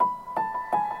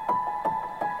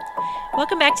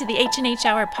Welcome back to the H&H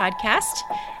Hour podcast.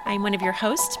 I'm one of your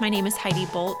hosts. My name is Heidi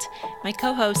Bolt. My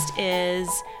co-host is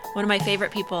one of my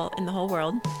favorite people in the whole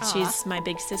world. Aw. She's my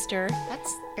big sister.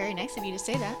 That's very nice of you to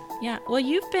say that. Yeah. Well,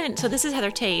 so this is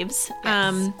Heather Taves.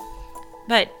 Yes.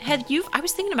 But I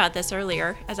was thinking about this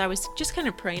earlier as I was just kind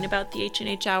of praying about the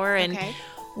H&H Hour, and Okay.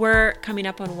 we're coming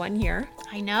up on 1 year.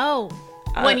 I know.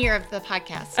 1 year of the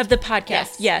podcast. Of the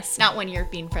podcast, yes. Not 1 year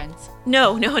of being friends.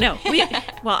 No.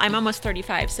 Well, I'm almost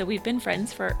 35, so we've been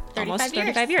friends for almost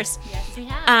 35 years. Yes, we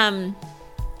have.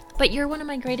 But you're one of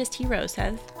my greatest heroes,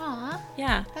 Heath. Aw,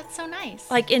 Yeah. that's so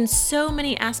nice. Like in so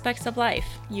many aspects of life.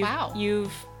 Wow.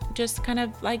 You've just kind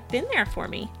of like been there for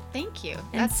me. Thank you.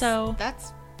 And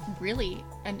That's really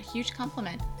a huge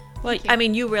compliment. Well, Thank you. I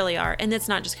mean, you really are. And it's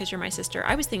not just because you're my sister.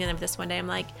 I was thinking of this one day. I'm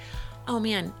like, oh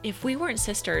man, if we weren't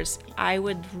sisters, I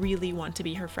would really want to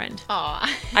be her friend.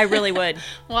 Aw. I really would.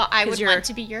 Well, I 'Cause would you're- want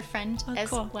to be your friend as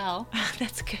cool. well.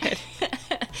 That's good.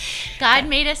 God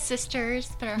made us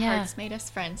sisters, but our Yeah. hearts made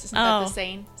us friends. Isn't that the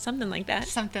saying? Something like that.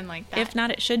 Something like that. If not,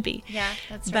 it should be. Yeah,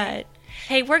 that's right. But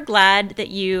hey, we're glad that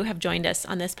you have joined us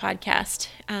on this podcast.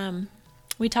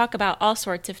 We talk about all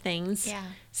sorts of things. Yeah.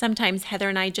 Sometimes Heather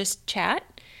and I just chat,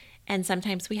 and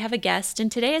sometimes we have a guest.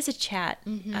 And today is a chat,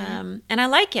 and I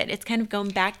like it. It's kind of going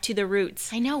back to the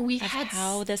roots I know we've of had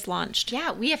how this launched.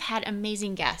 Yeah, we have had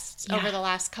amazing guests Yeah. over the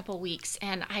last couple weeks,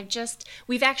 and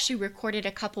we've actually recorded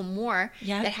a couple more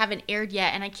Yeah. that haven't aired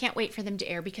yet, and I can't wait for them to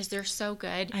air because they're so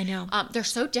good. I know. They're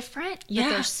so different, Yeah. but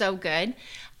they're so good.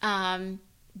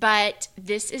 But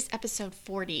this is episode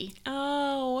 40.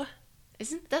 Oh,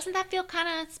 Doesn't that feel kind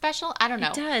of special? I don't know.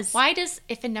 It does. Why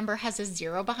if a number has a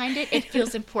 0 behind it, it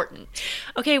feels important?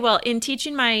 okay. Well, in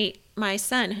teaching my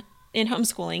son in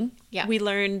homeschooling, Yeah. we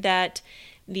learned that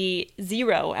the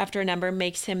 0 after a number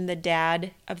makes him the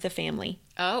dad of the family.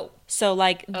 Oh, So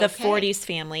like the Okay. 40s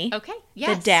family. okay.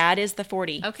 Yes. The dad is the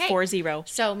 40. Okay. 40.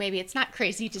 So maybe it's not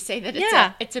crazy to say that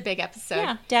Yeah. it's a big episode.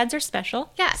 Yeah. Dads are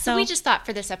special. Yeah, so we just thought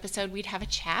for this episode we'd have a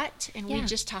chat and Yeah. we'd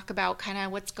just talk about kind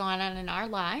of what's going on in our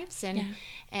lives Yeah.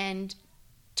 and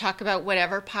talk about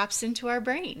whatever pops into our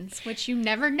brains, which you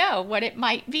never know what it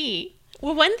might be.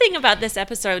 Well, one thing about this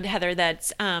episode, Heather,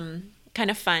 that's kind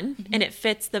of fun and it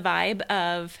fits the vibe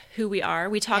of who we are.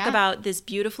 We talk Yeah. about this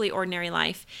beautifully ordinary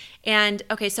life. And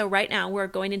okay, so right now we're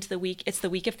going into the week. It's the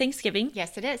week of Thanksgiving.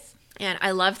 Yes, it is. And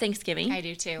I love Thanksgiving. I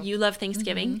do too. You love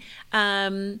Thanksgiving.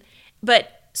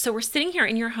 But so we're sitting here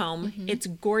in your home. It's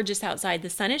gorgeous outside. The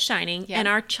sun is shining Yep. and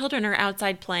our children are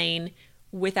outside playing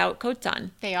without coats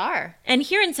on. They are. And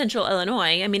here in central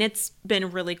Illinois, I mean, it's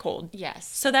been really cold. Yes.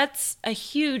 So that's a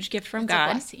huge gift from It's a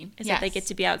God. blessing. Is that they Yes. get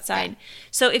to be outside. Yeah.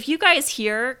 So if you guys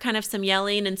hear kind of some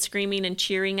yelling and screaming and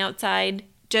cheering outside,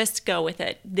 just go with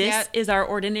it. This Yep. is our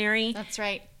ordinary, That's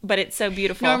right. but it's so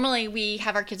beautiful. Normally we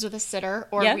have our kids with a sitter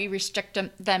or Yep. we restrict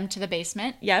them to the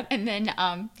basement. Yep. And then,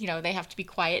 they have to be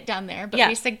quiet down there. But Yeah.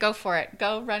 we said, go for it.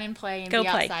 Go run and play and Go be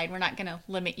play. outside. We're not going to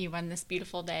limit you on this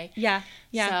beautiful day. Yeah.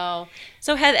 Yeah. So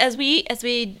So Heath, as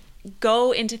we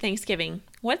go into Thanksgiving,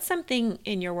 what's something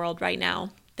in your world right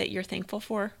now that you're thankful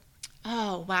for?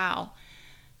 Oh, wow.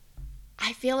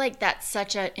 I feel like that's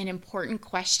such an important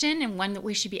question and one that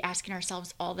we should be asking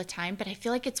ourselves all the time. But I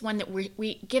feel like it's one that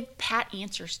we give pat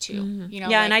answers to.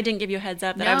 Yeah, and I didn't give you a heads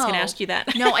up that I was going to ask you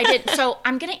that. No, I didn't. So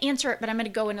I'm going to answer it, but I'm going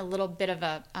to go in a little bit of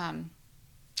a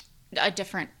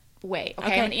different way. Okay?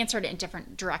 Okay. I'm going to answer it in a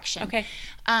different direction. Okay.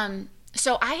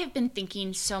 So I have been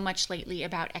thinking so much lately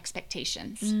about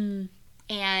expectations.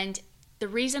 And the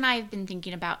reason I've been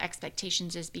thinking about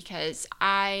expectations is because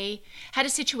I had a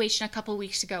situation a couple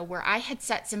weeks ago where I had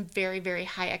set some very, very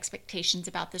high expectations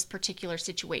about this particular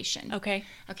situation. Okay.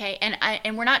 Okay.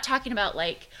 And we're not talking about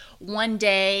like one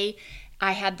day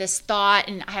I had this thought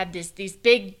and I had these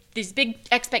big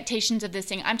expectations of this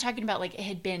thing. I'm talking about like it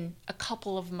had been a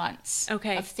couple of months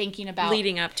Okay. of thinking about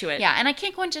Leading up to it. Yeah, and I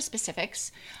can't go into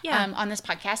specifics Yeah. on this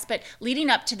podcast, but leading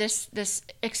up to this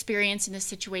experience and this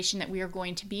situation that we are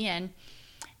going to be in,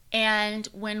 and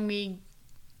when we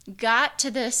got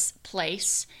to this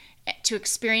place to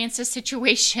experience this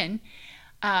situation,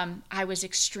 I was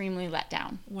extremely let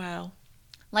down. Wow.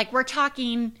 Like we're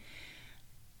talking,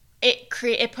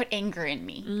 it put anger in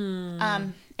me.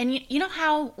 And you know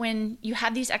how when you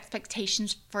have these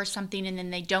expectations for something and then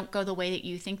they don't go the way that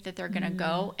you think that they're going to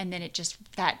go, and then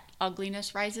that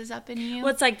ugliness rises up in you?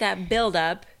 Well, it's like that build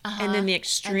up and then the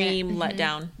extreme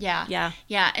letdown. Yeah. Yeah.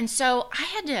 Yeah. And so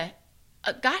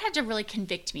God had to really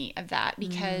convict me of that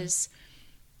because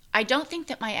I don't think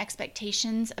that my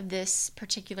expectations of this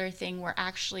particular thing were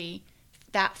actually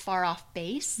that far off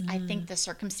base. I think the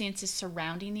circumstances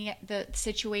surrounding the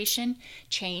situation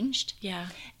changed. Yeah.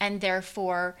 And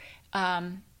therefore,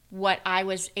 what I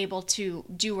was able to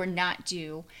do or not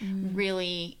do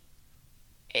really,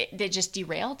 that just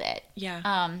derailed it.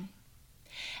 Yeah.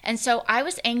 And so I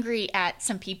was angry at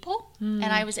some people, and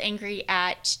I was angry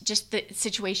at just the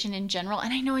situation in general.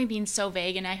 And I know I'm being so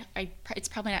vague, and it's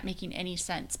probably not making any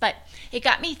sense, but it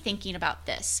got me thinking about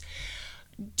this.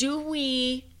 Do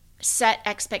we set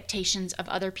expectations of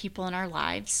other people in our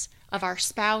lives, of our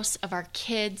spouse, of our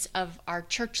kids, of our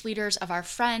church leaders, of our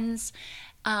friends,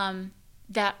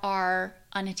 that are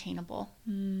unattainable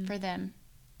for them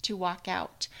to walk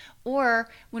out? Or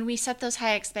when we set those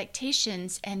high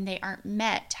expectations and they aren't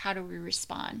met, how do we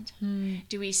respond?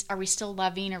 Are we still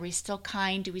loving? Are we still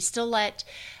kind? Do we still let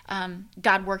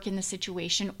God work in the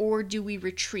situation? Or do we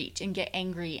retreat and get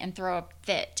angry and throw a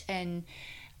fit and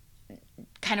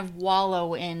kind of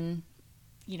wallow in,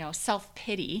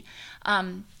 self-pity?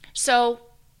 So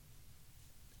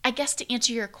I guess to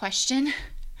answer your question,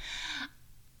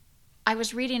 I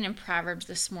was reading in Proverbs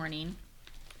this morning,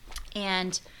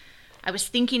 and I was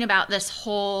thinking about this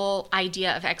whole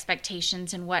idea of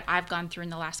expectations and what I've gone through in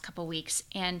the last couple weeks.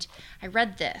 And I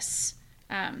read this.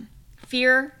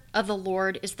 Fear of the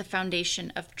Lord is the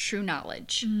foundation of true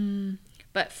knowledge.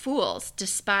 But fools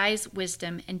despise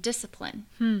wisdom and discipline.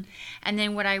 And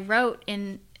then what I wrote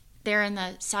in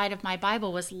the side of my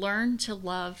Bible was learn to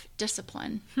love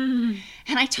discipline. And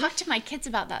I talked to my kids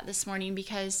about that this morning,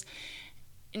 because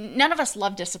none of us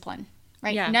love discipline,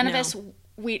 right? Yeah, None of us,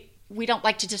 we don't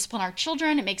like to discipline our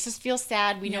children. It makes us feel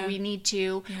sad. We know we need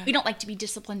to. Yeah. We don't like to be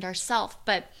disciplined ourselves.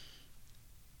 But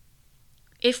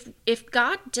if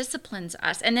God disciplines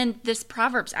us, and then this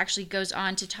Proverbs actually goes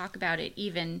on to talk about it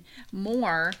even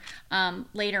more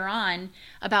later on,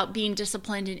 about being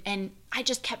disciplined. And I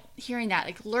just kept hearing that,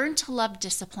 like, learn to love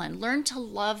discipline. Learn to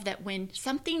love that when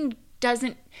something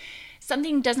doesn't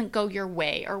go your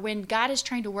way, or when God is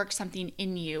trying to work something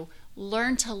in you,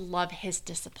 learn to love his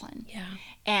discipline. Yeah.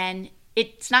 And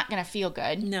it's not going to feel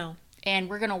good. No. And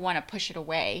we're going to want to push it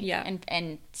away. Yeah.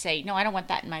 And say, no, I don't want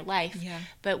that in my life. Yeah.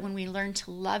 But when we learn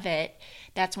to love it,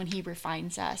 that's when he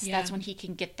refines us. Yeah. That's when he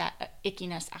can get that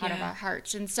ickiness out of Yeah. our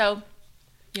hearts. And so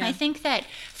I think that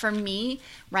for me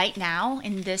right now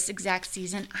in this exact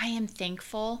season, I am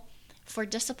thankful for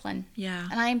discipline. Yeah.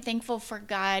 And I am thankful for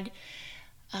God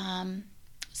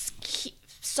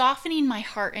softening my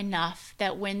heart enough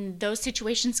that when those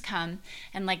situations come,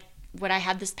 and like what I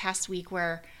had this past week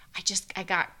where I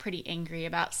got pretty angry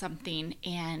about something,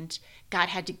 and God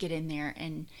had to get in there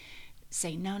and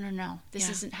say, no, this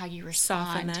isn't how you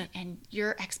respond. Soften it. And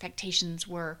your expectations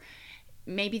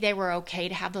maybe they were okay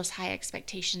to have those high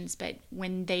expectations, but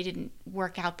when they didn't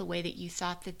work out the way that you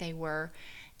thought that they were,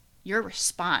 your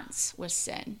response was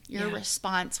sin. Your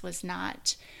response was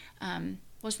not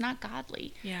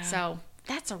godly. Yeah. So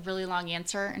that's a really long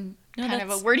answer and No, kind of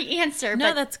a wordy answer. No,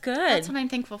 but that's good. That's what I'm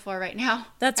thankful for right now.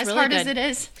 That's as really hard good. as it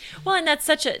is. Well, and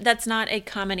that's not a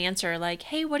common answer. Like,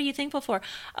 hey, what are you thankful for?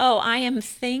 Oh, I am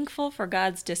thankful for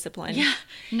God's discipline. Yeah.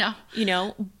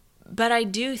 No. But I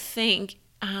do think,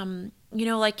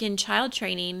 like in child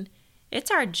training, it's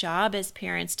our job as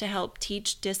parents to help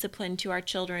teach discipline to our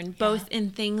children, both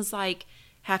in things like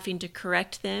having to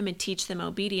correct them and teach them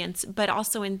obedience, but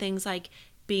also in things like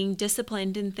being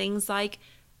disciplined in things like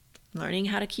learning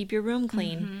how to keep your room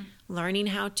clean, learning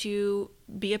how to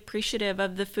be appreciative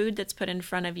of the food that's put in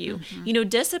front of you.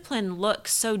 Discipline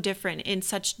looks so different in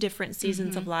such different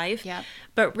seasons of life,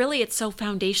 but really it's so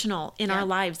foundational in our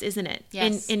lives, isn't it?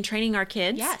 Yes. In training our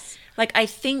kids. Yes. Like, I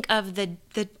think of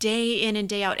the day in and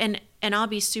day out, and I'll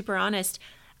be super honest,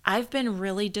 I've been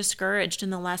really discouraged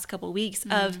in the last couple of weeks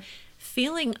of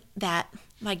feeling that,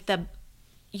 like,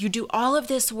 you do all of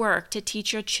this work to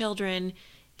teach your children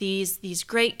these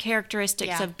great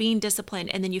characteristics of being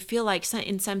disciplined, and then you feel like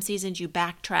in some seasons you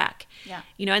backtrack. Yeah.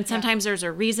 And sometimes there's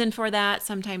a reason for that.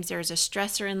 Sometimes there's a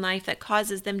stressor in life that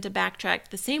causes them to backtrack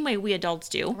the same way we adults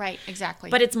do. Right,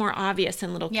 exactly. But it's more obvious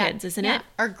in little kids, isn't it?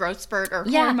 Or growth spurt or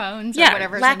hormones or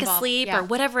whatever. Lack of sleep or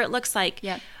whatever it looks like.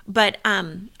 Yeah. But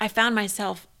I found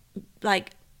myself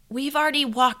like, we've already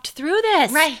walked through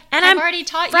this. Right. And I've I'm already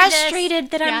taught you frustrated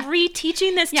this. that I'm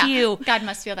reteaching this to you. God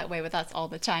must feel that way with us all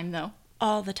the time, though.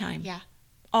 All the time. Yeah.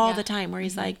 All the time, where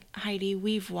he's like, Heidi,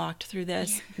 we've walked through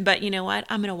this, but you know what?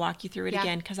 I'm going to walk you through it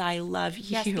again because I love you.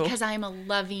 Yes, because I'm a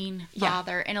loving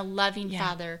father, and a loving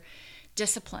father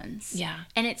disciplines. Yeah.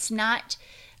 And it's not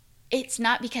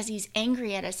because he's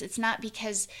angry at us. It's not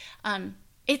because,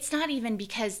 it's not even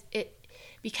because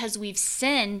we've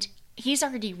sinned. he's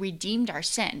already redeemed our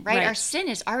sin, right? Right. Our sin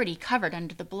is already covered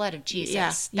under the blood of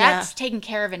Jesus. Yeah. That's taken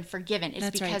care of and forgiven. It's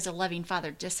That's because right. a loving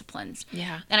Father disciplines.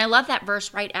 Yeah. And I love that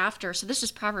verse right after. So this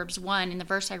is Proverbs 1, and the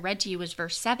verse I read to you was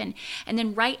verse 7. And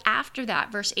then right after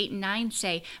that, verse 8 and 9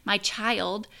 say, "My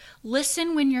child,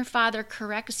 listen when your father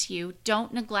corrects you.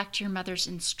 Don't neglect your mother's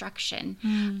instruction."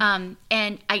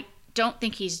 And I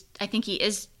think he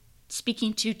is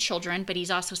speaking to children, but he's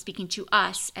also speaking to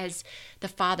us as the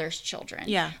Father's children.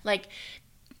 Yeah. Like,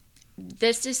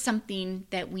 this is something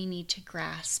that we need to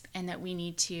grasp, and that we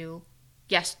need to,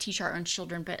 yes, teach our own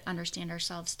children, but understand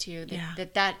ourselves too,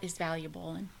 that is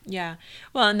valuable. And Yeah.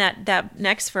 Well, in that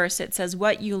next verse, it says,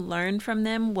 "What you learn from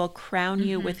them will crown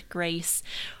you with grace."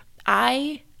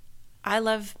 I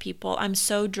love people. I'm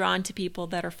so drawn to people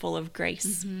that are full of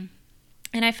grace.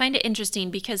 And I find it interesting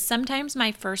because sometimes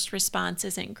my first response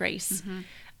isn't grace.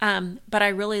 But I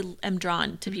really am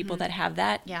drawn to people that have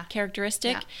that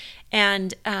characteristic. Yeah.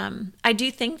 And I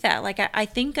do think that, like, I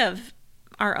think of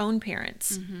our own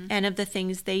parents and of the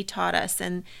things they taught us,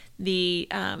 and the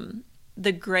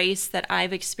grace that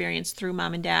I've experienced through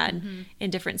mom and dad in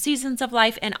different seasons of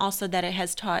life, and also that it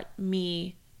has taught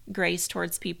me grace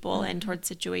towards people and towards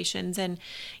situations. And,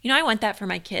 I want that for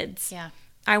my kids. yeah,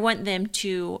 I want them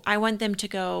to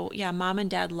go, yeah, mom and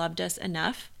dad loved us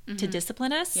enough to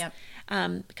discipline us. Yep.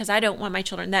 Because I don't want my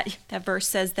children, that verse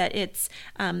says that it's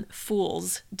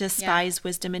fools despise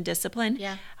wisdom and discipline.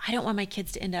 Yeah. I don't want my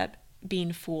kids to end up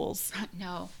being fools.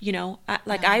 no,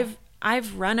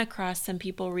 I've run across some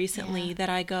people recently that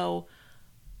I go,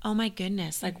 oh my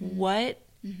goodness, like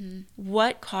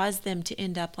what caused them to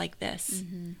end up like this?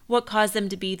 What caused them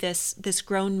to be this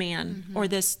grown man or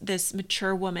this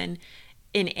mature woman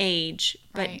in age,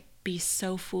 but Right. be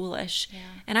so foolish? Yeah.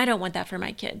 And I don't want that for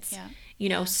my kids.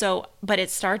 Yeah. So, but it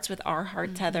starts with our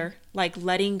hearts, Heather, like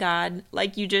letting God,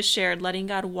 like you just shared, letting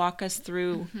God walk us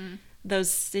through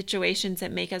those situations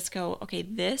that make us go, okay,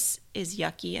 this is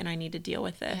yucky and I need to deal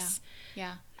with this.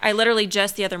 Yeah. I literally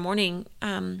just the other morning,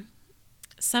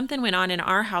 something went on in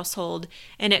our household,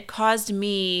 and it caused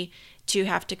me to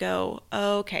have to go,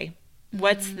 oh, okay,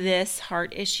 what's this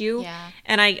heart issue? Yeah.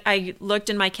 And I looked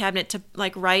in my cabinet to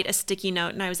like write a sticky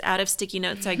note, and I was out of sticky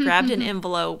notes. So I grabbed an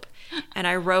envelope and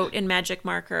I wrote in magic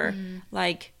marker,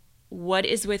 like, what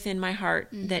is within my heart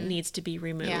that needs to be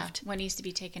removed? Yeah. What needs to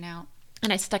be taken out?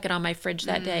 And I stuck it on my fridge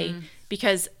that day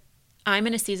because I'm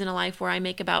in a season of life where I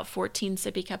make about 14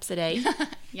 sippy cups a day.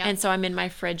 Yep. And so I'm in my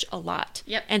fridge a lot.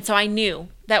 Yep. And so I knew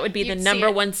that would be the You'd see number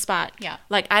it. one spot. Yeah.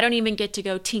 Like, I don't even get to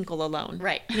go tinkle alone.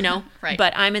 Right. Right.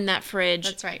 But I'm in that fridge.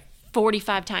 That's right.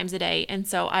 45 times a day. And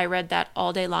so I read that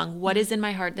all day long. What is in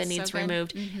my heart that needs So good.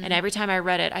 removed? And every time I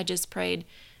read it, I just prayed,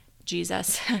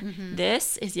 Jesus,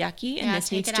 this is yucky and Yeah, this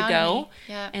take needs it to out of go. me.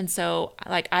 Yeah. And so,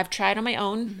 like, I've tried on my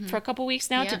own for a couple weeks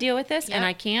now to Yeah. deal with this, and Yeah.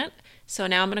 I can't. So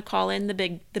now I'm going to call in the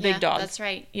big Yeah, dog. That's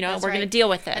right. We're That's going to right. deal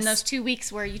with this. And those 2 weeks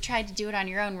where you tried to do it on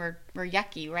your own were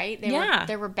yucky, right? Yeah.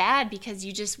 They were bad because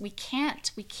we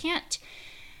can't.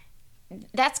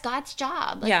 That's God's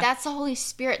job. Like, Yeah. that's the Holy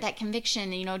Spirit, that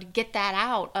conviction, to get that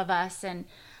out of us. And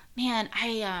man,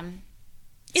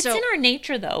 It's in our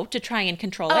nature, though, to try and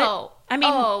control it. I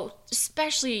mean,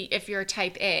 especially if you're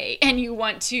type A and you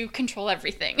want to control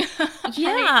everything.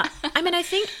 yeah. I mean, I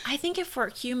think if we're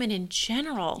human in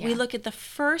general, we Yeah. look at the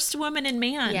first woman and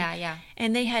man. Yeah.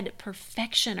 And they had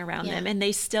perfection around Yeah. them, and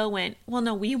they still went, well,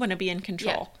 no, we want to be in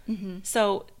control.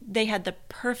 So they had the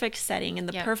perfect setting and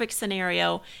the Yep. perfect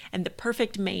scenario and the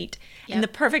perfect mate Yep. and the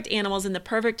perfect animals and the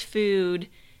perfect food,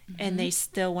 and they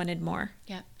still wanted more.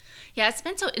 Yeah, it's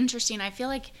been so interesting. I feel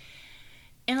like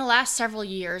in the last couple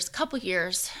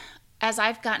years, as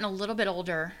I've gotten a little bit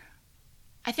older,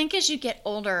 I think as you get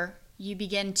older, you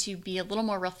begin to be a little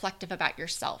more reflective about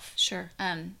yourself. Sure.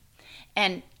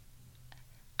 And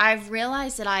I've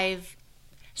realized that I've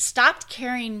stopped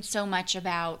caring so much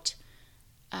about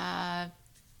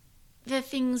the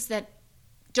things that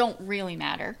don't really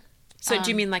matter. So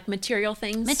do you mean like material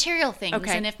things? Material things.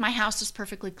 Okay. And if my house is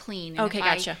perfectly clean. And Okay, if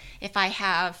gotcha. If I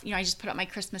have, I just put up my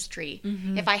Christmas tree.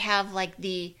 If I have like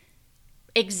the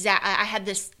exact, I had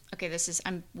this,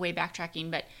 I'm way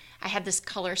backtracking, but I had this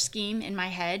color scheme in my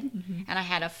head, and I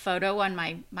had a photo on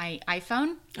my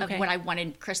iPhone of Okay. what I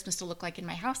wanted Christmas to look like in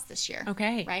my house this year.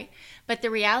 Okay. Right? But the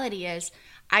reality is,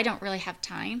 I don't really have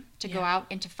time to go out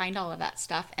and to find all of that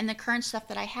stuff. And the current stuff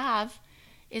that I have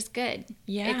is good.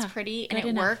 Yeah, It's pretty and good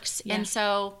it enough. works. Yeah. And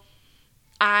so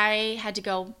I had to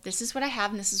go, this is what I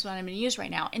have and this is what I'm going to use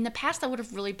right now. In the past, that would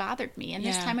have really bothered me. And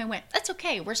this Yeah. time I went, that's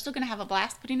okay. We're still going to have a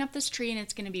blast putting up this tree, and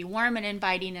it's going to be warm and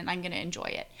inviting, and I'm going to enjoy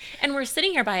it. And we're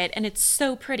sitting here by it, and it's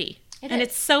so pretty. It and is.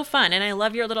 it's so fun. And I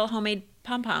love your little homemade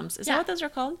pom-poms. Is Yeah. that what those are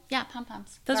called? Yeah,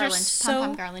 pom-poms. Those are Garland. so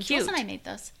Pom-pom garland. cute. Jules and I made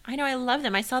those. I know, I love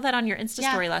them. I saw that on your Insta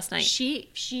story last night.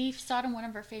 She saw it on one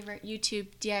of her favorite YouTube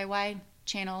DIY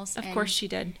channels. Of course she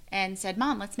did. And said,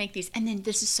 Mom, let's make these. And then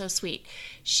this is so sweet.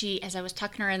 As I was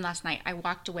tucking her in last night, I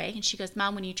walked away and she goes,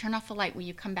 Mom, when you turn off the light, will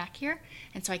you come back here?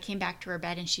 And so I came back to her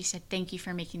bed and she said, thank you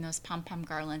for making those pom-pom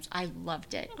garlands. I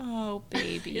loved it. Oh,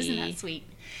 baby. Isn't that sweet?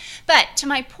 But to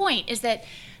my point is that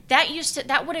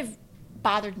would have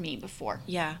bothered me before.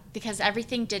 Yeah. Because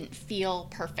everything didn't feel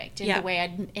perfect in Yeah. the way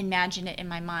I'd imagined it in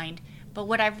my mind. But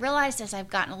what I've realized as I've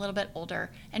gotten a little bit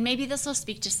older, and maybe this will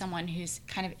speak to someone who's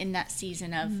kind of in that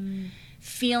season of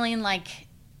feeling like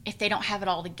if they don't have it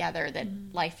all together, that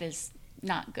life is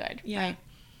not good, Yeah. right?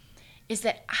 Is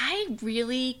that I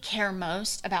really care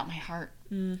most about my heart,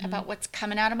 about what's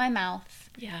coming out of my mouth,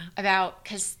 Yeah.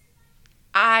 because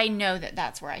I know that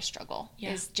that's where I struggle,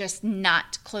 Yeah. is just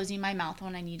not closing my mouth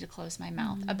when I need to close my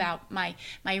mouth, about my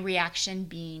reaction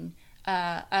being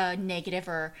a negative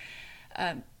or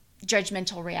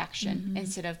judgmental reaction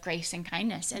instead of grace and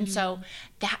kindness. And so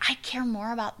that I care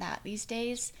more about that these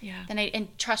days than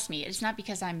and trust me, it's not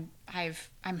because I'm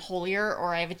holier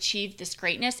or I've achieved this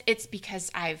greatness. It's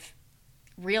because I've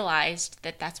realized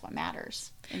that that's what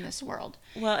matters in this world.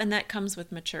 Well, and that comes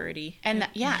with maturity. And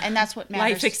and that's what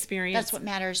matters. Life experience. That's what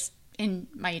matters in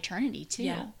my eternity too.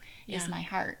 Yeah. Is Yeah. my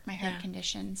heart Yeah.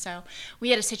 condition. So we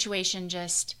had a situation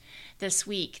just this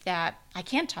week that I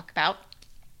can't talk about.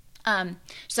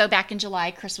 So back in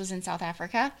July, Chris was in South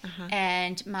Africa,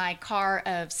 and my car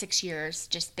of 6 years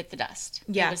just bit the dust.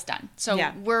 Yeah. It was done.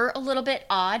 So we're a little bit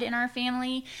odd in our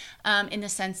family, in the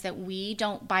sense that we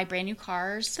don't buy brand new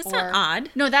cars. That's not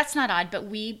odd. No, that's not odd. But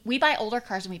we buy older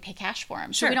cars and we pay cash for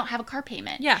them. Sure. So we don't have a car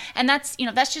payment. Yeah. And that's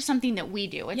just something that we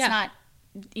do. It's Yeah. not,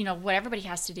 what everybody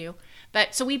has to do.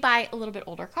 But so we buy a little bit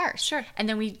older cars. Sure. And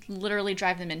then we literally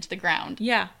drive them into the ground.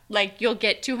 Yeah. Like you'll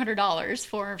get $200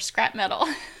 for scrap metal.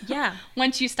 Yeah.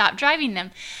 Once you stop driving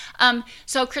them.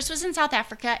 So Chris was in South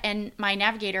Africa and my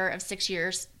Navigator of 6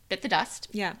 years bit the dust.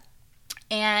 Yeah.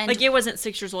 And Like it wasn't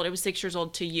 6 years old. It was 6 years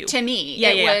old to you. to me, Yeah,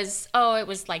 it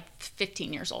was like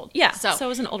 15 years old. Yeah, so it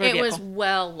was an older It vehicle. was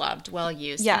well loved, well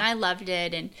used. Yeah. And I loved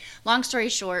it. And long story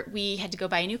short, we had to go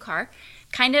buy a new car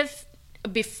kind of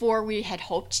before we had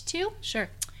hoped to. Sure.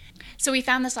 So we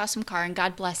found this awesome car and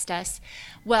God blessed us.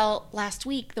 Well, last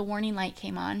week the warning light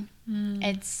came on.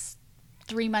 It's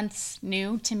 3 months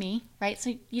new to me, right?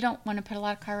 So you don't want to put a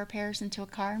lot of car repairs into a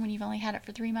car when you've only had it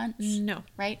for 3 months. No.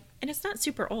 Right? And it's not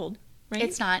super old, right?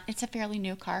 It's not. It's a fairly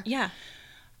new car. Yeah.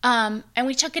 And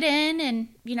we took it in and,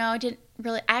 I didn't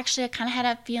really, I kind of had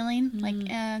a feeling like,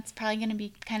 it's probably going to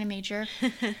be kind of major.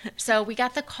 So we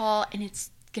got the call and it's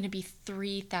going to be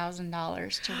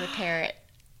 $3,000 to repair it.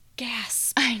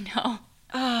 Gasp. I know.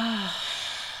 Oh.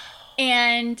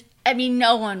 And I mean,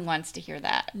 no one wants to hear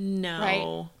that. No.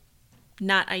 Right?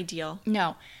 Not ideal.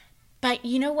 No. But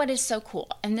you know what is so cool?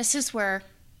 And this is where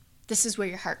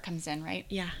your heart comes in, right?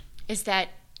 Yeah. Is that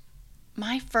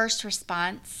my first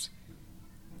response,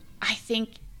 I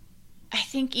think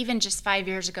even just 5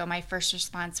 years ago, my first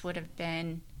response would have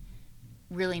been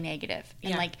really negative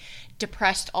and like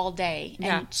depressed all day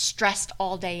and stressed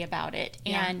all day about it.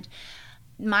 Yeah. And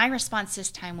my response this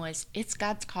time was, it's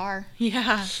God's car.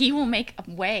 Yeah. He will make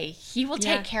a way. He will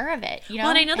take care of it. Well,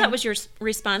 and I know that was your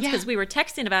response because we were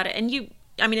texting about it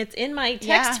and it's in my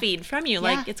text feed from you.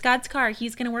 Like, it's God's car.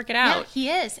 He's going to work it out.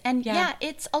 Yeah, he is. And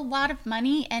it's a lot of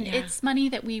money and it's money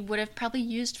that we would have probably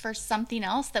used for something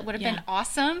else that would have been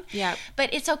awesome. Yeah.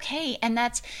 But it's okay. And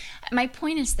my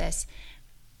point is this.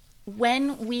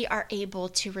 When we are able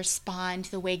to respond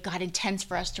the way God intends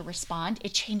for us to respond,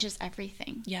 it changes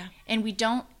everything. Yeah. And we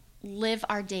don't live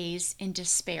our days in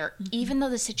despair, even though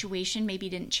the situation maybe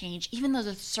didn't change, even though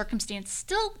the circumstance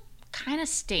still kind of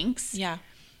stinks. Yeah.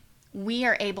 We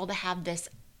are able to have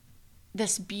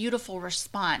this beautiful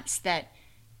response that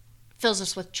fills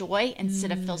us with joy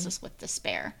instead of fills us with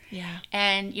despair. Yeah.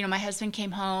 And, my husband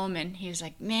came home and he was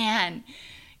like, man,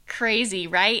 crazy,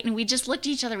 right? And we just looked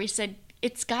at each other. We said,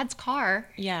 it's God's car.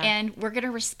 Yeah. And we're going to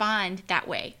respond that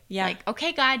way. Yeah. Like,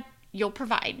 okay, God, you'll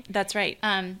provide. That's right.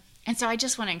 And so I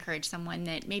just want to encourage someone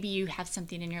that maybe you have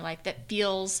something in your life that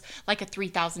feels like a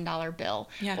 $3,000 bill,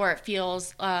 or it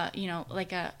feels,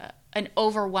 like an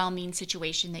overwhelming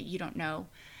situation that you don't know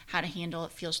how to handle.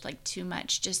 It feels like too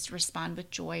much. Just respond with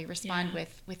joy, respond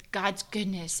with God's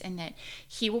goodness, and that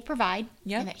He will provide,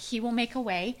 and that He will make a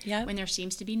way when there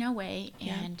seems to be no way.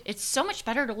 And it's so much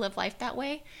better to live life that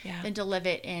way than to live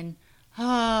it in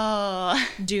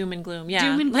doom and gloom. Yeah.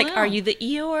 Doom and gloom. Like, are you the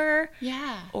Eeyore?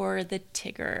 Yeah. Or the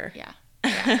Tigger? Yeah.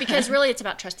 Because really it's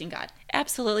about trusting God.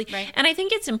 Absolutely. Right. And I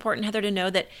think it's important, Heather, to know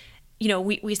that,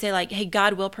 we say like, hey,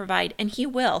 God will provide, and he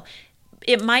will.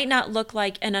 It might not look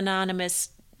like an anonymous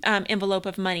envelope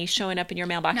of money showing up in your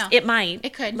mailbox. No, it might.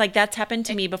 It could. Like that's happened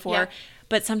to me before. Yeah.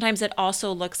 But sometimes it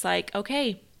also looks like,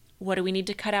 okay, what do we need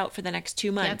to cut out for the next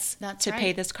 2 months to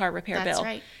pay this car repair bill?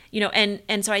 Right.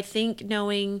 And so I think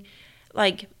knowing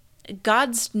like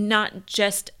God's not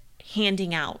just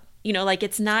handing out, like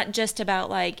it's not just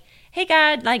about like, hey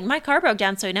God, like my car broke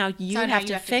down, so now you have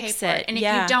to fix it. And if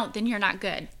you don't, then you're not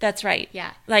good. That's right.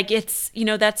 Yeah. Like it's,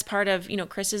 that's part of,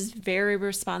 Chris is very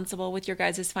responsible with your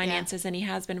guys' finances, and he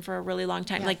has been for a really long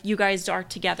time. Like you guys are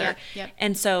together. Yep.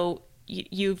 And so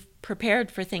you've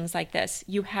prepared for things like this.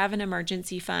 You have an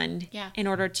emergency fund in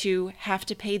order to have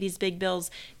to pay these big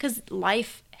bills, because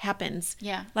life happens.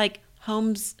 Yeah. Like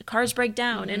cars break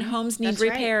down, and homes need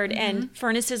repaired, and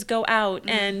furnaces go out,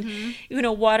 and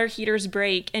water heaters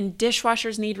break, and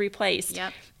dishwashers need replaced.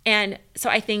 Yep. And so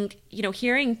I think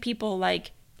hearing people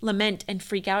like lament and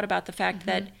freak out about the fact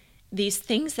that these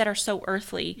things that are so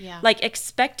earthly, like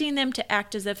expecting them to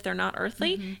act as if they're not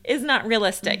earthly is not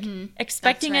realistic.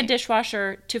 Expecting a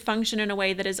dishwasher to function in a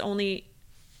way that is only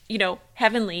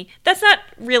heavenly, that's not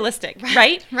realistic,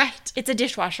 right? Right. It's a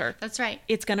dishwasher. That's right.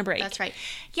 It's going to break. That's right.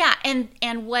 Yeah,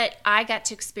 and what I got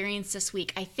to experience this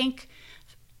week, I think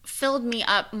filled me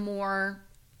up more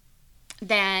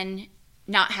than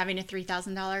not having a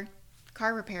 $3,000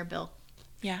 car repair bill.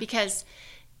 Yeah. Because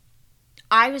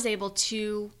I was able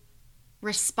to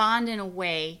respond in a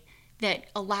way that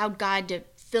allowed God to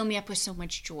fill me up with so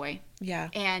much joy. Yeah.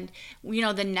 And,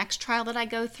 the next trial that I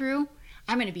go through,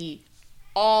 I'm going to be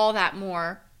all that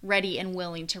more ready and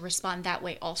willing to respond that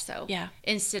way also. Yeah.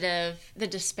 Instead of the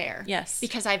despair. Yes.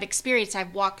 Because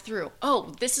I've walked through,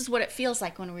 this is what it feels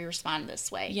like when we respond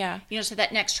this way. Yeah. So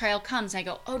that next trial comes and I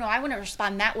go, oh no, I want to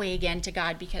respond that way again to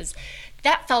God, because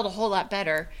that felt a whole lot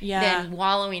better than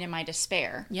wallowing in my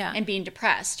despair and being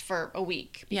depressed for a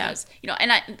week. Because,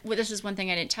 this is one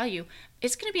thing I didn't tell you.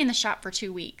 It's going to be in the shop for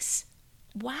 2 weeks.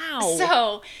 Wow.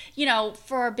 So,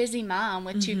 for a busy mom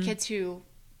with 2 kids who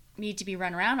need to be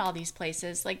run around all these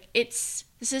places, like this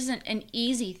isn't an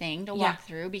easy thing to walk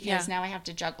through, because now I have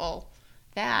to juggle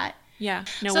that. Yeah.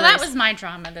 No worries. That was my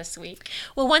drama this week.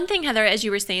 Well, one thing, Heather, as you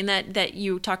were saying that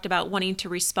you talked about wanting to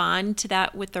respond to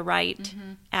that with the right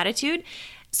attitude.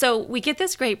 So we get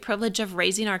this great privilege of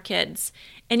raising our kids,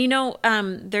 and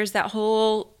there's that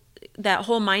whole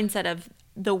mindset of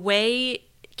the way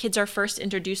kids are first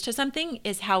introduced to something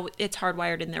is how it's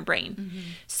hardwired in their brain.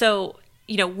 So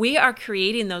we are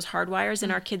creating those hardwires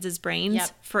in our kids'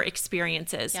 brains for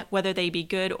experiences, whether they be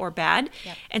good or bad.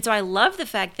 And so I love the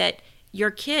fact that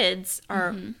your kids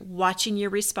are watching you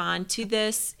respond to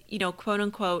this, quote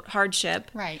unquote hardship.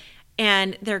 Right.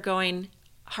 And they're going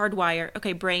hardwire.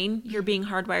 Okay, brain, you're being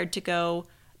hardwired to go,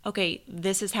 okay,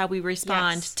 this is how we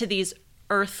respond to these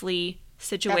earthly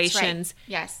situations. That's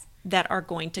right. Yes. That are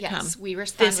going to come. We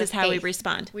respond. This is how we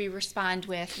respond. We respond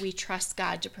with, we trust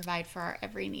God to provide for our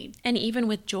every need, and even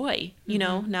with joy.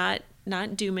 Not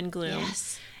doom and gloom.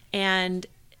 Yes. And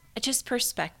just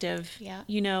perspective.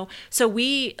 Yeah. So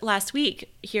we last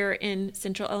week here in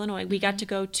Central Illinois, we got to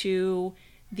go to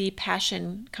the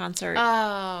Passion concert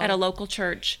at a local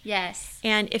church. Yes.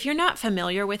 And if you're not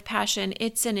familiar with Passion,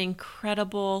 it's an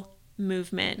incredible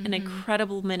movement, an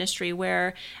incredible ministry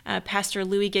where Pastor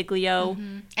Louis Giglio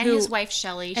and his wife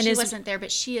Shelley, she wasn't there,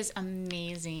 but she is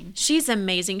amazing. She's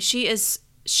amazing. She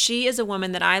is a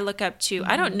woman that I look up to.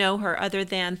 I don't know her other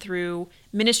than through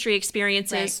ministry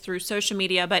experiences, through social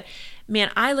media, but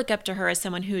man, I look up to her as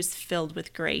someone who's filled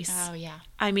with grace. Oh yeah.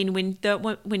 I mean,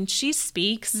 when she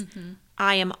speaks,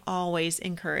 I am always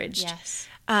encouraged. Yes.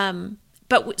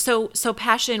 But so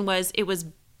Passion was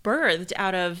birthed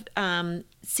out of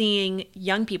seeing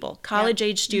young people,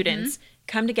 college-age students,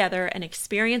 come together and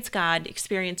experience God,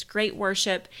 experience great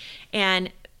worship.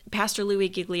 And Pastor Louis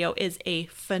Giglio is a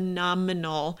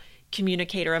phenomenal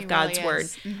communicator of God's word.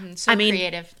 So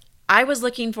creative. I was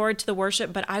looking forward to the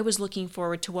worship, but I was looking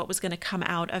forward to what was going to come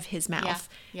out of his mouth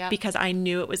because I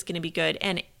knew it was going to be good.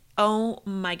 And oh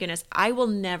my goodness, I will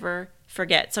never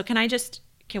forget. So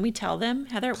can we tell them,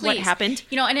 Heather, what happened?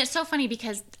 And it's so funny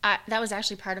because that was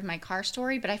actually part of my car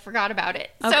story, but I forgot about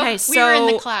it. Okay, so we were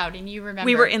in the cloud, and you remember.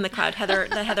 We were in the cloud,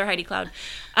 the Heather Heidi cloud.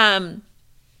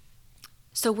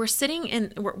 So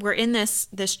we're in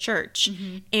this church,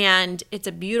 and it's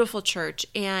a beautiful church.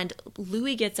 And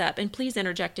Louis gets up, and please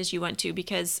interject as you want to,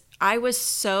 because I was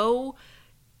so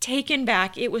taken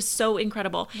back. It was so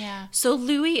incredible. Yeah. So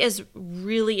Louis is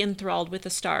really enthralled with the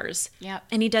stars. Yep.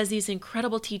 And he does these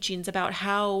incredible teachings about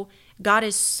how God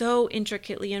is so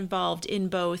intricately involved in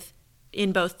both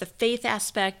in both the faith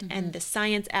aspect and the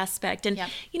science aspect. And,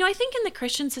 I think in the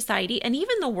Christian society and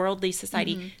even the worldly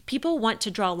society, people want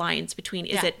to draw lines between,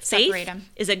 is it faith,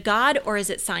 is it God, or is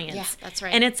it science? Yeah, that's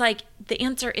right. And it's like, the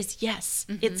answer is yes,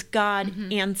 it's God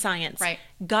and science. Right.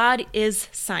 God is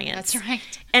science. That's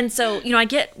right. And so, I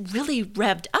get really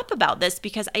revved up about this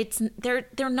because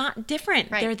they're not different.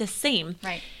 Right. They're the same.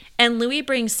 Right. And Louis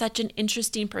brings such an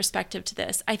interesting perspective to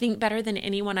this. I think better than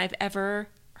anyone I've ever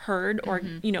heard or,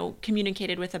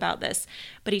 communicated with about this.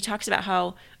 But he talks about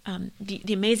how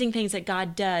the amazing things that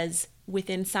God does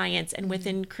within science and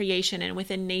within creation and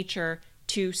within nature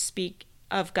to speak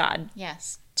of God.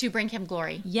 Yes. To bring him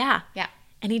glory. Yeah. Yeah.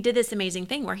 And he did this amazing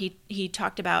thing where he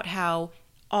talked about how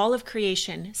all of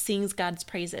creation sings God's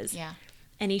praises. Yeah.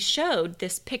 And he showed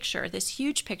this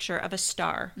huge picture of a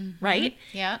star, right?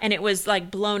 Yeah. And it was like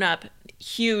blown up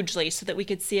hugely so that we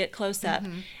could see it close up.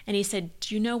 And he said,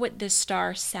 do you know what this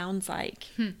star sounds like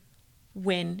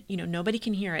when, nobody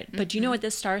can hear it? But do you know what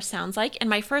this star sounds like? And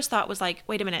my first thought was like,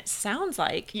 wait a minute, sounds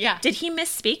like? Yeah. Did he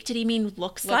misspeak? Did he mean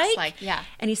looks like? Looks like, yeah.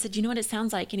 And he said, do you know what it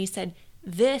sounds like? And he said,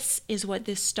 this is what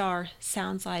this star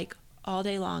sounds like all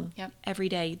day long, every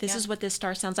day. This is what this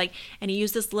star sounds like. And he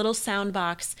used this little sound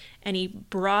box and he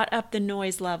brought up the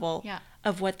noise level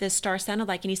of what this star sounded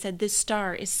like. And he said, this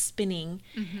star is spinning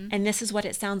and this is what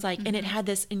it sounds like. And it had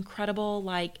this incredible,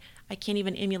 like, I can't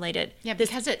even emulate it. Yeah,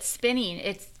 because it's spinning,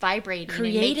 it's vibrating and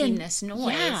making this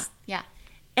noise. Yeah.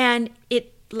 And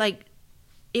it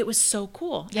was so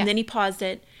cool. And then he paused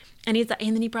it and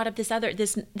then he brought up this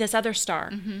other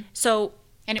star. So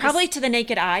and probably to the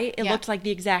naked eye, it looked like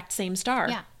the exact same star.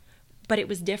 Yeah. But it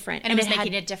was different. And it was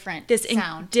making a different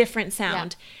sound. Different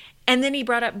sound. Yeah. And then he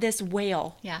brought up this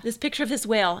whale. Yeah. This picture of this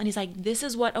whale. And he's like, this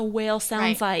is what a whale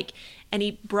sounds like. And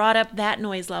he brought up that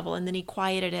noise level and then he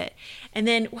quieted it. And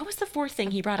then what was the fourth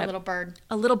thing he brought up? A little bird.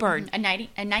 A little bird. A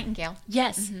nightingale.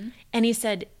 Yes. And he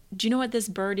said, do you know what this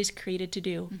bird is created to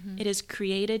do? It is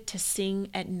created to sing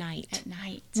at night. At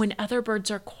night. When other birds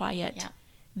are quiet. Yeah.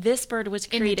 This bird was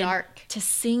created to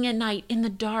sing at night in the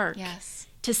dark. Yes.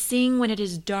 To sing when it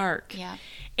is dark. Yeah.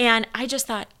 And I just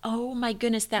thought, oh my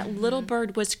goodness, that little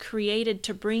bird was created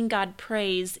to bring God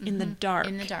praise in the dark.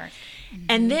 In the dark.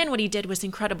 And then what he did was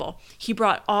incredible. He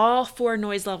brought all 4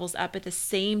 noise levels up at the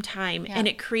same time, and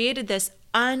it created this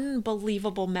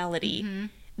unbelievable melody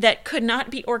that could not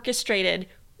be orchestrated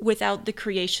without the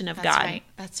creation of God.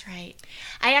 That's right.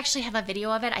 I actually have a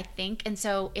video of it, I think. And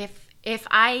so if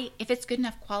it's good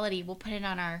enough quality, we'll put it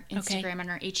on our Instagram, on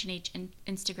our H&H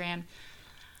Instagram.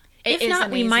 If not,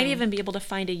 we might even be able to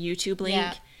find a YouTube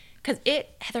link. Because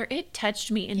Heather, it touched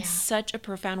me in such a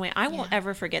profound way. I won't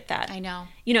ever forget that. I know.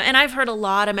 And I've heard a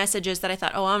lot of messages that I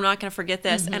thought, oh, I'm not going to forget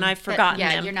this. And I've forgotten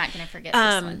them. Yeah, you're not going to forget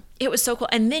this one. It was so cool.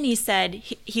 And then he said,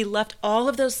 he left all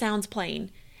of those sounds playing.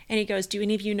 And he goes, do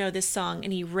any of you know this song?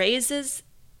 And he raises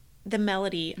the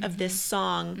melody of this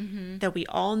song that we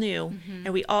all knew.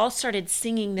 And we all started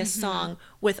singing this song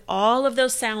with all of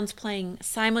those sounds playing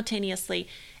simultaneously.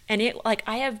 And it,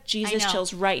 I have Jesus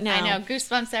chills right now. I know,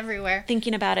 goosebumps everywhere.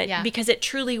 Thinking about it, because it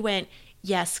truly went,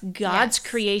 yes, God's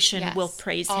creation will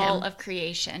praise him. All of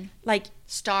creation.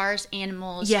 Stars,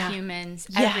 animals, humans,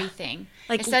 everything.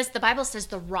 The Bible says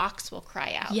the rocks will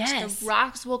cry out. Yes. The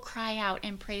rocks will cry out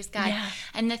and praise God. Yeah.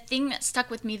 And the thing that stuck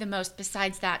with me the most,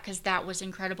 besides that, because that was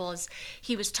incredible, is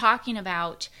he was talking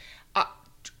about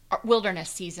wilderness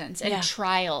seasons and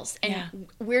trials, and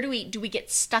where do we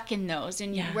get stuck in those,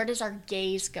 and where does our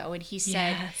gaze go? And he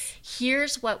said,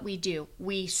 here's what we do: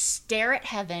 we stare at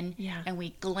heaven and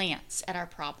we glance at our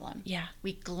problem.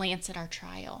 We glance at our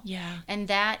trial. And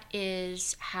that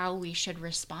is how we should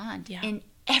respond in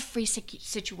every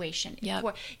situation.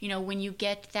 When you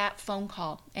get that phone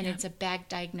call and it's a bad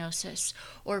diagnosis,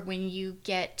 or when you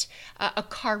get a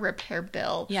car repair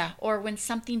bill, or when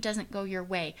something doesn't go your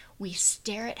way, we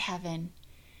stare at heaven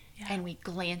and we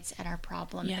glance at our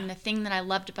problem. And the thing that I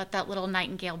loved about that little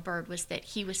nightingale bird was that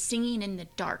he was singing in the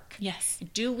dark.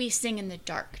 Do we sing in the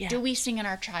dark? Do we sing in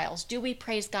our trials? Do we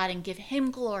praise God and give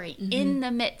him glory in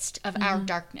the midst of our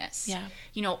darkness?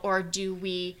 Or do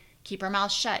we keep our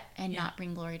mouths shut and not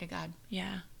bring glory to God?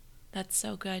 That's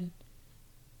so good.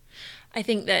 I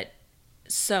think that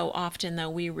so often, though,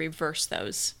 we reverse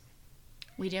those.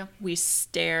 We do. We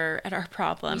stare at our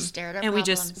problem. And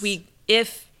problems.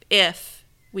 If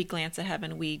we glance at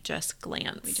heaven, we just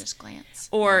glance.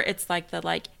 Or it's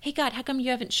hey God, how come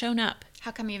you haven't shown up? How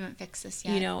come you haven't fixed this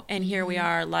yet? And here we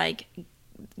are,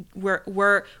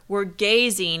 we're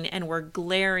gazing and we're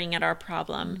glaring at our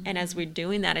problem, and as we're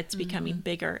doing that, it's becoming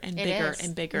bigger and bigger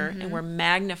and bigger, and we're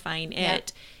magnifying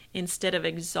it instead of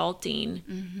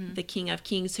exalting the King of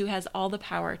Kings, who has all the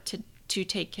power to to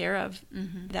take care of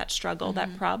that struggle,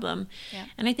 that problem. Yeah.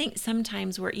 And I think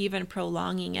sometimes we're even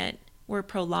prolonging it. We're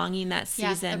prolonging that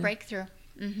season. Yeah, the breakthrough.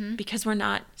 Because we're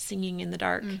not singing in the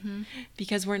dark,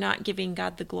 because we're not giving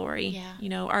God the glory. Yeah. You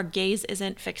know, our gaze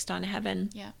isn't fixed on heaven.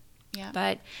 Yeah.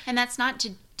 But and that's not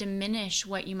to diminish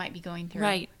what you might be going through.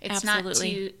 Right. It's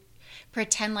Absolutely. not to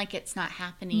pretend like it's not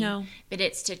happening. No. But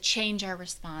it's to change our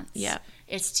response. Yeah.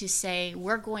 It's to say,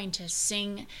 we're going to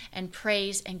sing and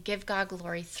praise and give God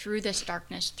glory through this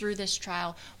darkness, through this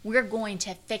trial. We're going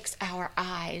to fix our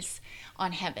eyes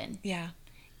on heaven. Yeah.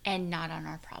 And not on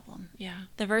our problem. Yeah.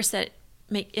 The verse that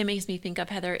it makes me think of,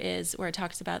 Heather, is where it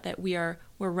talks about that we're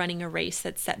running a race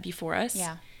that's set before us.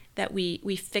 Yeah. That we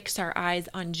fix our eyes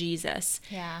on Jesus.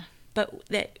 Yeah. But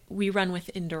that we run with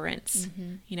endurance.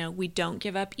 You know, we don't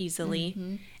give up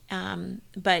easily.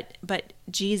 But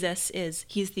Jesus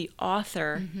he's the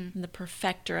author and the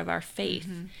perfecter of our faith.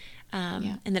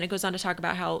 And then it goes on to talk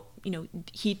about how, you know,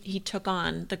 he took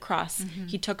on the cross.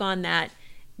 He took on that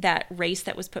race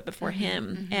that was put before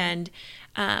him. And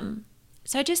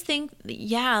so I just think,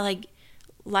 like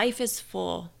life is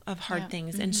full of hard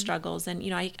things and struggles. And,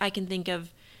 you know, I can think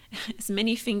of as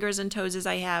many fingers and toes as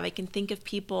I have. I can think of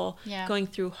people going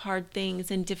through hard things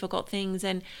and difficult things.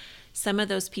 And some of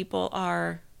those people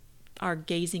are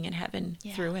gazing at heaven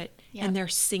through it. And they're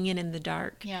singing in the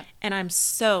dark. And I'm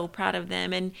so proud of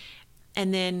them. And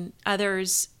then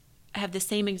others have the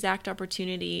same exact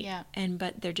opportunity,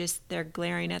 but they're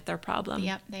glaring at their problem.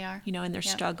 Yep, they are. You know, and their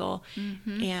struggle.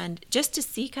 And just to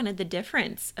see kind of the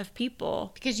difference of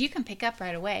people. Because you can pick up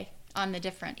right away on the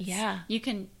difference. Yeah. You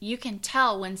can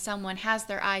tell when someone has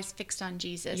their eyes fixed on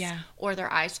Jesus or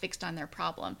their eyes fixed on their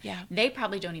problem. Yeah. They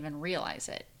probably don't even realize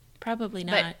it. Probably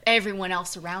not. But everyone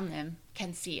else around them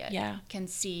can see it. Yeah. Can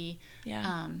see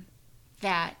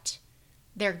that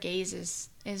their gaze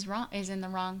is wrong, is in the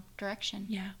wrong direction.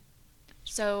 Yeah.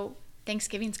 So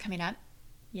Thanksgiving's coming up.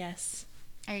 Yes.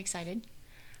 Are you excited?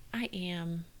 I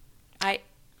am.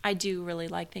 I do really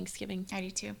like Thanksgiving. I do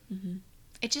too.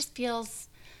 It just feels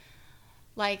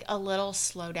like a little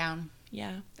slowdown.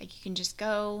 Yeah. Like you can just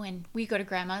go, and we go to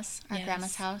grandma's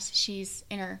house. She's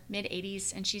in her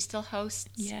mid-80s and she still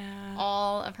hosts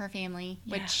all of her family,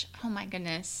 which, oh my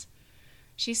goodness,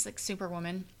 she's like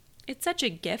Superwoman. It's such a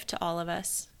gift to all of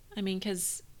us. I mean,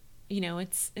 because, you know,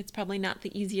 it's probably not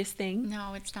the easiest thing.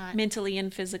 No, it's not. Mentally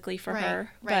and physically for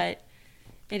her. Right.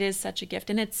 But it is such a gift.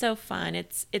 And it's so fun.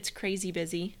 It's crazy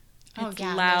busy. It's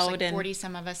loud. There's like 40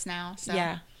 some of us now. So.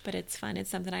 Yeah, but it's fun. It's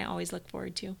something I always look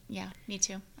forward to. Yeah, me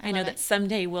too. I know that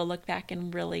someday we'll look back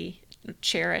and really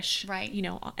cherish. Right. You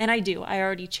know, and I do. I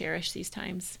already cherish these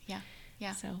times. Yeah.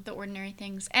 Yeah. So the ordinary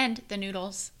things. And the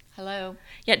noodles. Hello.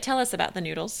 Yeah, tell us about the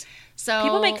noodles. So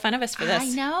people make fun of us for this. I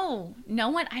know. No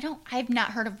one, I've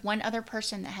not heard of one other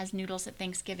person that has noodles at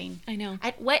Thanksgiving. I know.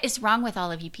 What is wrong with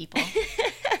all of you people?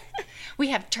 We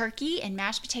have turkey and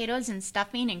mashed potatoes and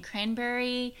stuffing and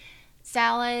cranberry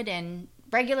salad and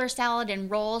regular salad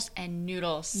and rolls and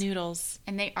noodles.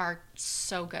 And they are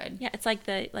so good. Yeah, it's like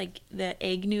the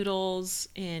egg noodles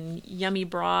in yummy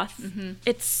broth.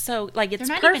 It's so it's perfect.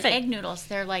 They're not even egg noodles.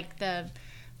 They're like the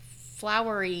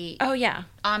floury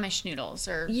Amish noodles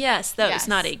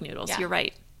not egg noodles. You're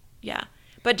right. Yeah.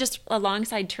 But just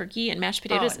alongside turkey and mashed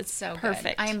potatoes, it's so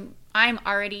perfect. Good. I'm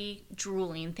already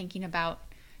drooling thinking about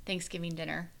Thanksgiving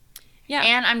dinner. Yeah.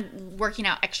 And I'm working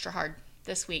out extra hard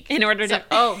this week. In order to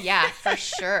Oh, yeah, for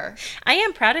sure. I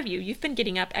am proud of you. You've been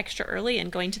getting up extra early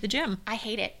and going to the gym. I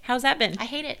hate it. How's that been? I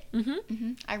hate it.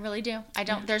 I really do.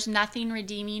 There's nothing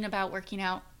redeeming about working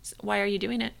out. Why are you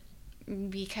doing it?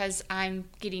 Because I'm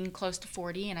getting close to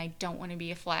 40 and I don't want to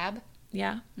be a flab.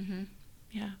 Yeah.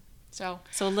 Yeah. So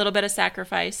a little bit of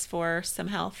sacrifice for some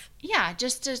health. Yeah,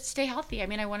 just to stay healthy. I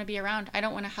mean, I want to be around. I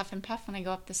don't want to huff and puff when I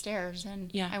go up the stairs,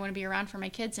 and I want to be around for my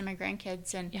kids and my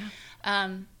grandkids. And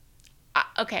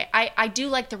I do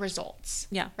like the results.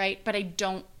 Yeah. Right, but I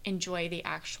don't enjoy the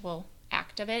actual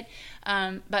act of it.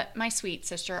 But our sweet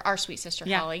sister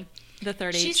Holly, the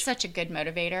third age, she's such a good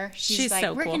motivator. She's like,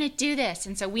 so we're cool. gonna do this,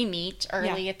 and so we meet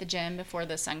early at the gym before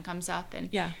the sun comes up, and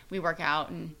we work out,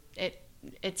 and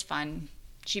it's fun.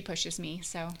 She pushes me,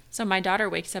 so my daughter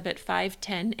wakes up at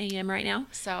 5:10 a.m. right now.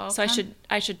 So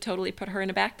I should totally put her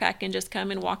in a backpack and just come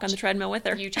and walk on the treadmill with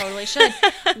her. You totally should.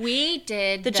 We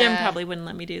did. The gym probably wouldn't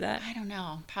let me do that. I don't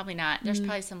know. Probably not. There's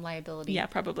probably some liability. Yeah,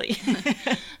 probably.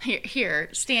 Here,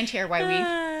 stand here while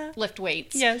we lift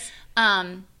weights. Yes.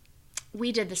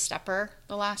 We did the stepper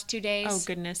the last 2 days. Oh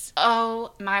goodness.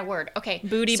 Oh my word. Okay.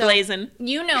 Booty blazing.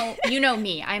 You know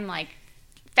me. I'm like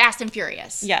fast and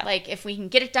furious. Yeah. Like if we can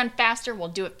get it done faster, we'll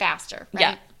do it faster.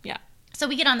 Right? Yeah. So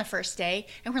we get on the first day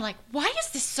and we're like, why is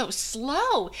this so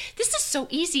slow? This is so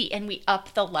easy. And we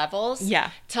up the levels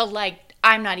to like,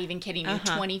 I'm not even kidding you,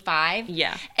 25.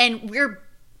 Yeah. And we're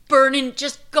burning,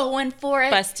 just going for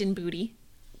it. Busting booty.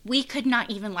 We could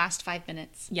not even last 5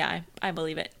 minutes. Yeah, I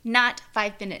believe it. Not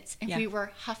 5 minutes. And we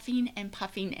were huffing and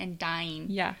puffing and dying.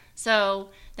 Yeah. So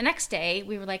the next day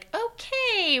we were like,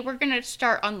 okay, we're going to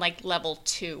start on like level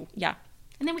 2. Yeah.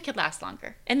 And then we could last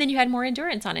longer. And then you had more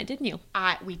endurance on it, didn't you?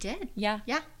 We did. Yeah.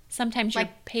 Yeah. Sometimes your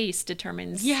pace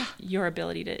determines your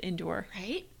ability to endure.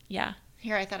 Right? Yeah.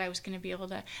 Here I thought I was going to be able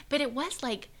to. But it was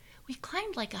like, we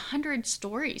climbed like 100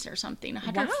 stories or something,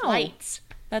 100 flights.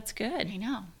 That's good. I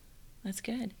know. That's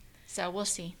good. So we'll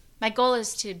see. My goal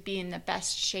is to be in the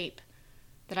best shape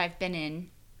that I've been in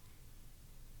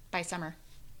by summer.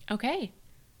 Okay.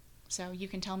 So you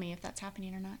can tell me if that's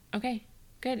happening or not. Okay.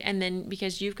 Good. And then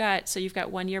because you've got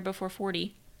 1 year before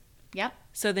 40. Yep.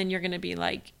 So then you're going to be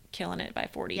like killing it by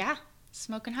 40. Yeah.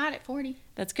 Smoking hot at 40.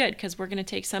 That's good because we're going to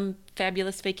take some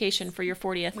fabulous vacation for your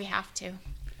 40th. We have to.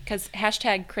 Because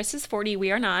hashtag Chris is 40,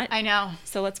 we are not. I know.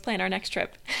 So let's plan our next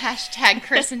trip. Hashtag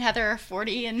Chris and Heather are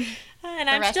 40 and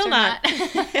I'm still not.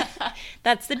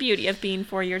 That's the beauty of being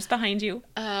 4 years behind you.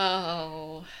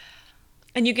 Oh.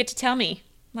 And you get to tell me,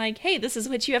 like, hey, this is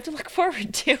what you have to look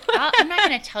forward to. I'm not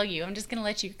going to tell you. I'm just going to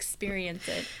let you experience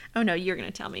it. Oh, no, you're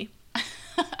going to tell me.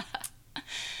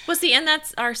 Well, see, and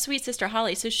that's our sweet sister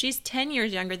Holly. So she's 10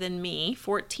 years younger than me,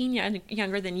 14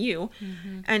 younger than you.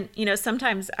 Mm-hmm. And, you know,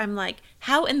 sometimes I'm like,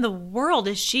 how in the world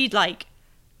is she, like,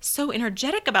 so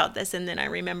energetic about this? And then I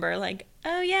remember, like,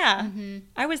 oh, yeah,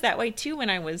 I was that way, too, when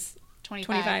I was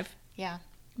 25. Yeah.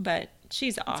 But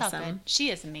she's awesome. It's all good. She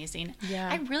is amazing. Yeah.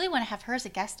 I really want to have her as a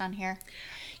guest on here.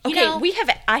 Okay,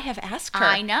 I have asked her.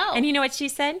 I know. And you know what she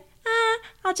said?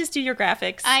 I'll just do your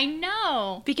graphics. I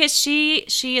know. Because she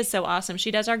is so awesome. She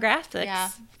does our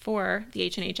graphics for the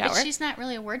H&H Hour. But she's not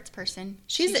really a words person.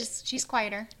 She's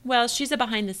quieter. Well, she's a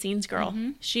behind the scenes girl.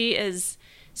 Mm-hmm. She's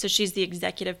the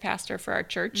executive pastor for our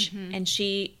church, and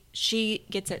she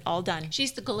gets it all done.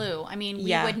 She's the glue. I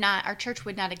mean, our church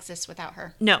would not exist without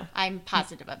her. No. I'm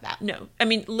positive of that. No. I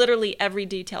mean, literally every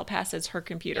detail passes her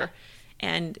computer. Yeah.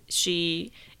 And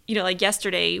she, you know, like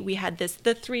yesterday we had the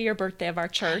 3-year birthday of our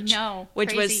church. I know. Which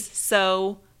Crazy. was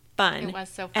so fun. It was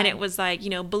so fun. And it was like, you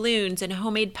know, balloons and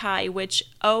homemade pie, which,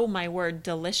 oh my word,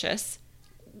 delicious.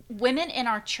 Women in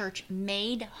our church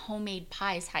made homemade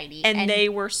pies, Heidi. And they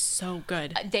were so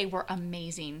good. They were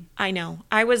amazing. I know.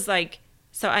 I was like,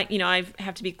 so I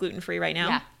have to be gluten-free right now.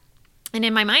 Yeah. And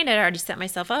in my mind, I'd already set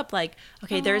myself up like,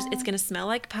 okay, it's going to smell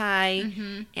like pie,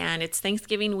 and it's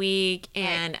Thanksgiving week,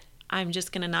 and I'm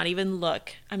just going to not even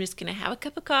look. I'm just going to have a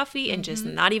cup of coffee and just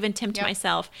not even tempt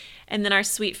myself. And then our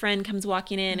sweet friend comes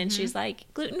walking in, and she's like,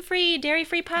 gluten-free,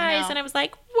 dairy-free pies. And I was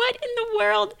like, what in the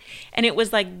world? And it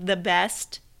was like the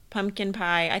best pumpkin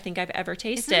pie I think I've ever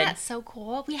tasted. Isn't that so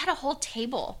cool? We had a whole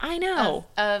table. I know.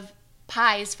 Of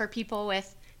pies for people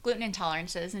with gluten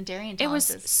intolerances and dairy intolerances. It was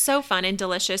so fun and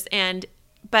delicious.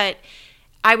 But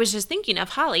I was just thinking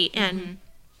of Holly, and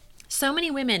so many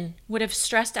women would have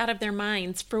stressed out of their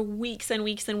minds for weeks and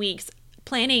weeks and weeks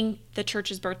planning the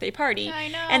church's birthday party. I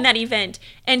know. And that event.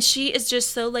 And she is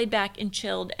just so laid back and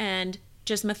chilled and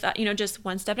just just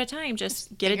one step at a time,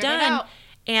 just get it done.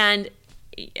 And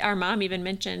our mom even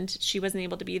mentioned she wasn't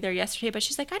able to be there yesterday, but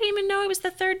she's like, I didn't even know it was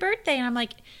the 3rd birthday. And I'm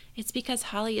like, it's because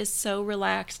Holly is so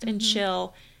relaxed and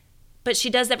chill. But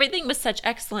she does everything with such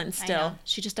excellence still.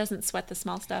 She just doesn't sweat the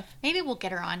small stuff. Maybe we'll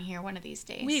get her on here one of these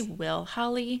days. We will.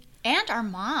 Holly. And our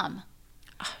mom.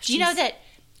 Oh, do you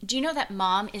know that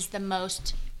mom is the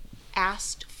most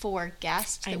asked for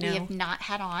guest that we have not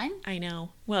had on? I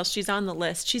know. Well, she's on the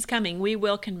list. She's coming. We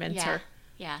will convince her.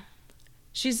 Yeah.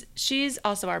 She's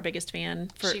also our biggest fan.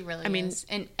 She really is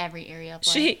in every area of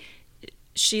life.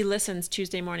 She listens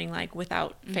Tuesday morning like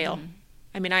without fail.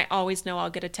 I mean, I always know I'll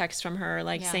get a text from her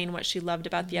like saying what she loved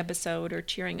about the episode or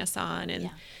cheering us on, and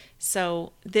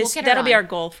so that'll be our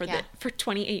goal for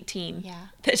 2018. Yeah,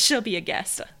 that she'll be a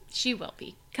guest. She will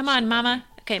be. Come on, Mama.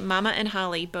 Okay, Mama and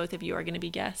Holly, both of you are going to be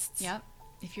guests. Yep.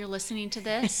 If you're listening to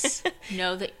this,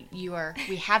 know that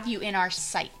we have you in our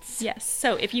sights. Yes.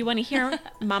 So if you want to hear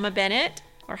Mama Bennett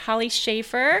or Holly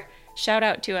Schaefer, shout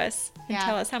out to us and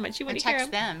tell us how much you want to hear them.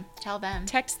 Text them. Tell them.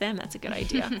 Text them. That's a good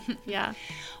idea. Yeah.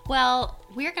 Well,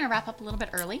 we're going to wrap up a little bit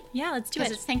early. Yeah, let's do it.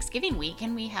 Because it's Thanksgiving week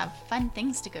and we have fun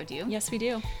things to go do. Yes, we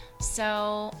do.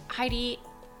 So, Heidi,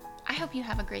 I hope you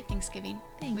have a great Thanksgiving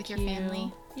with your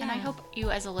family. Yeah. And I hope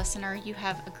you, as a listener, you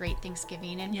have a great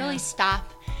Thanksgiving and really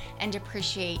stop and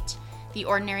appreciate the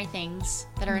ordinary things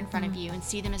that are in front of you and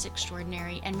see them as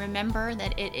extraordinary. And remember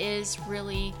that it is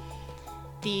really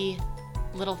the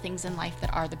little things in life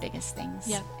that are the biggest things.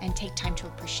 Yep. And take time to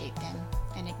appreciate them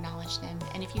and acknowledge them.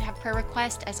 And if you have prayer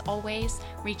requests, as always,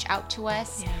 reach out to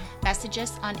us. Yeah. Message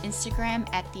us on Instagram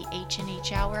at the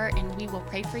H&H Hour, and we will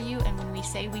pray for you. And when we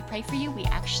say we pray for you, we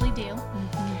actually do.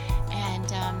 Mm-hmm.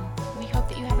 And we hope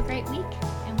that you have a great week,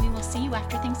 and we will see you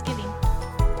after Thanksgiving.